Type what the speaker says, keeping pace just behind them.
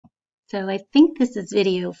So I think this is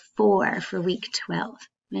video 4 for week 12,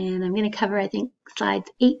 and I'm going to cover, I think,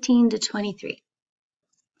 slides 18 to 23.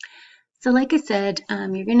 So like I said,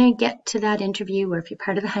 you're going to get to that interview, or if you're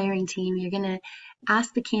part of the hiring team, you're going to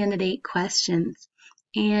ask the candidate questions.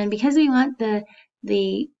 And because we want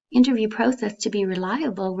the interview process to be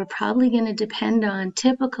reliable, we're probably going to depend on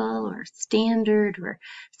typical or standard or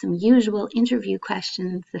some usual interview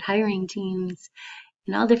questions that hiring teams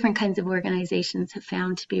and all different kinds of organizations have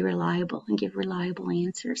found to be reliable and give reliable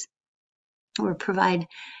answers, or provide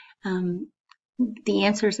the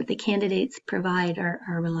answers that the candidates provide are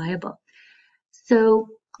reliable. So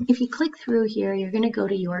if you click through here, you're going to go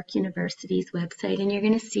to York University's website, and you're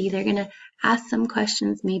going to see they're going to ask some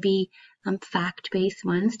questions, maybe fact-based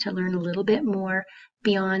ones, to learn a little bit more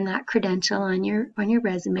beyond that credential on your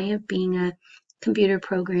resume of being a computer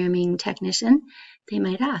programming technician. They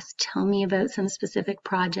might ask, tell me about some specific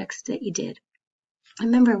projects that you did.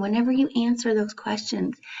 Remember, whenever you answer those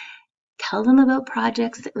questions, tell them about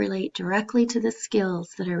projects that relate directly to the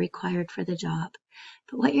skills that are required for the job.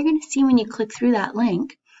 But what you're going to see when you click through that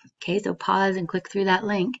link, okay, so pause and click through that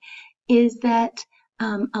link, is that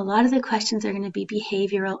a lot of the questions are going to be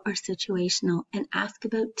behavioral or situational and ask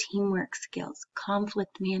about teamwork skills,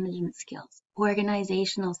 conflict management skills,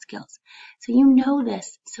 organizational skills. So you know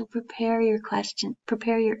this, so prepare your question,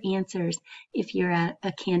 prepare your answers if you're a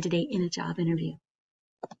candidate in a job interview.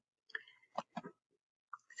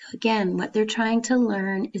 So again, what they're trying to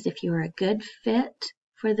learn is if you're a good fit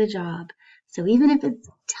for the job. So even if it's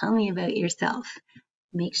tell me about yourself,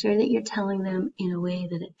 make sure that you're telling them in a way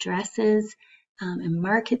that addresses and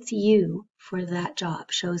markets you for that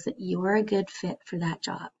job, shows that you're a good fit for that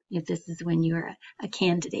job, if this is when you're a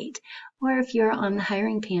candidate. Or if you're on the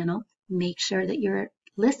hiring panel, make sure that you're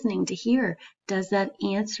listening to hear, does that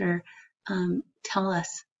answer tell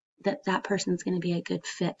us that that person's going to be a good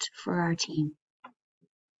fit for our team?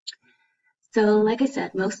 So like I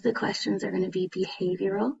said, most of the questions are going to be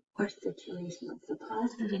behavioral or situational. So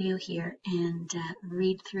pause the video here and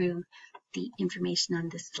read through the information on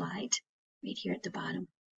this slide right here at the bottom.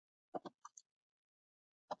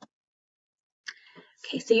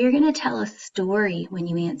 Okay, so you're going to tell a story when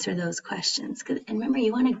you answer those questions. And remember,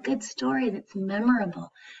 you want a good story that's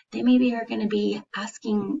memorable. They maybe are going to be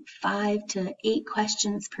asking 5 to 8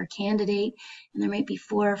 questions per candidate, and there might be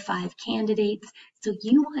 4 or 5 candidates. So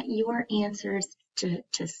you want your answers to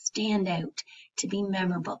stand out, to be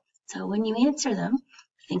memorable. So when you answer them,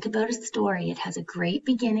 think about a story. It has a great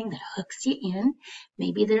beginning that hooks you in.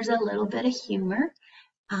 Maybe there's a little bit of humor.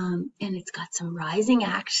 And it's got some rising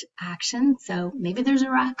action. So maybe there's a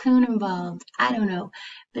raccoon involved. I don't know.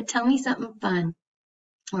 But tell me something fun.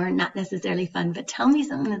 Or not necessarily fun, but tell me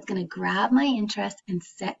something that's going to grab my interest and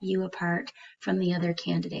set you apart from the other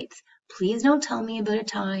candidates. Please don't tell me about a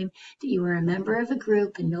time that you were a member of a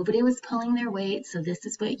group and nobody was pulling their weight, so this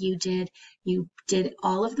is what you did. You did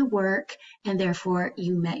all of the work, and therefore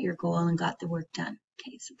you met your goal and got the work done.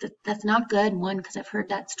 Okay, so that's not good. 1, because I've heard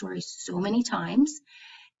that story so many times.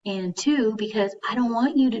 And 2, because I don't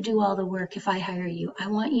want you to do all the work if I hire you. I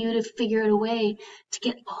want you to figure out a way to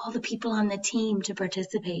get all the people on the team to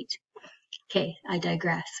participate. Okay, I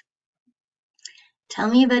digress. Tell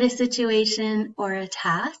me about a situation or a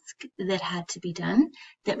task that had to be done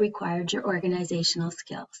that required your organizational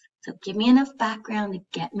skills. So give me enough background to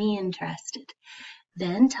get me interested.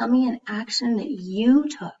 Then tell me an action that you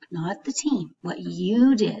took, not the team, what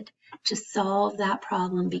you did to solve that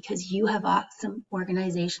problem because you have awesome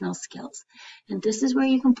organizational skills. And this is where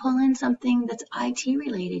you can pull in something that's IT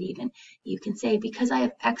related even. You can say, because I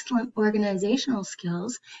have excellent organizational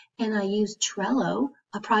skills and I use Trello,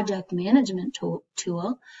 a project management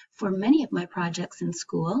tool for many of my projects in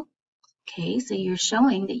school. Okay, so you're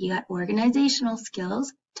showing that you got organizational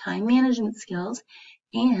skills, time management skills,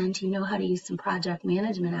 and you know how to use some project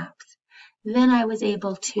management apps. Then I was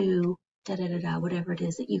able to whatever it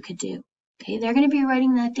is that you could do. Okay, they're going to be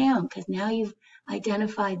writing that down because now you've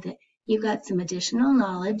identified that you've got some additional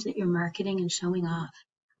knowledge that you're marketing and showing off.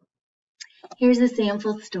 Here's a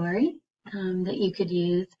sample story that you could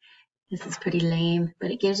use. This is pretty lame,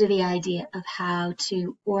 but it gives you the idea of how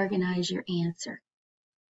to organize your answer.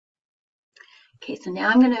 Okay, so now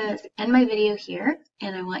I'm going to end my video here,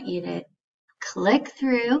 and I want you to click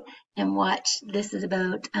through and watch. This is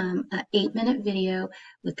about an 8-minute video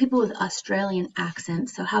with people with Australian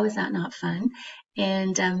accents. So how is that not fun?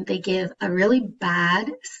 And they give a really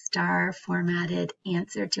bad star formatted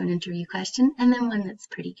answer to an interview question, and then one that's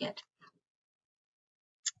pretty good.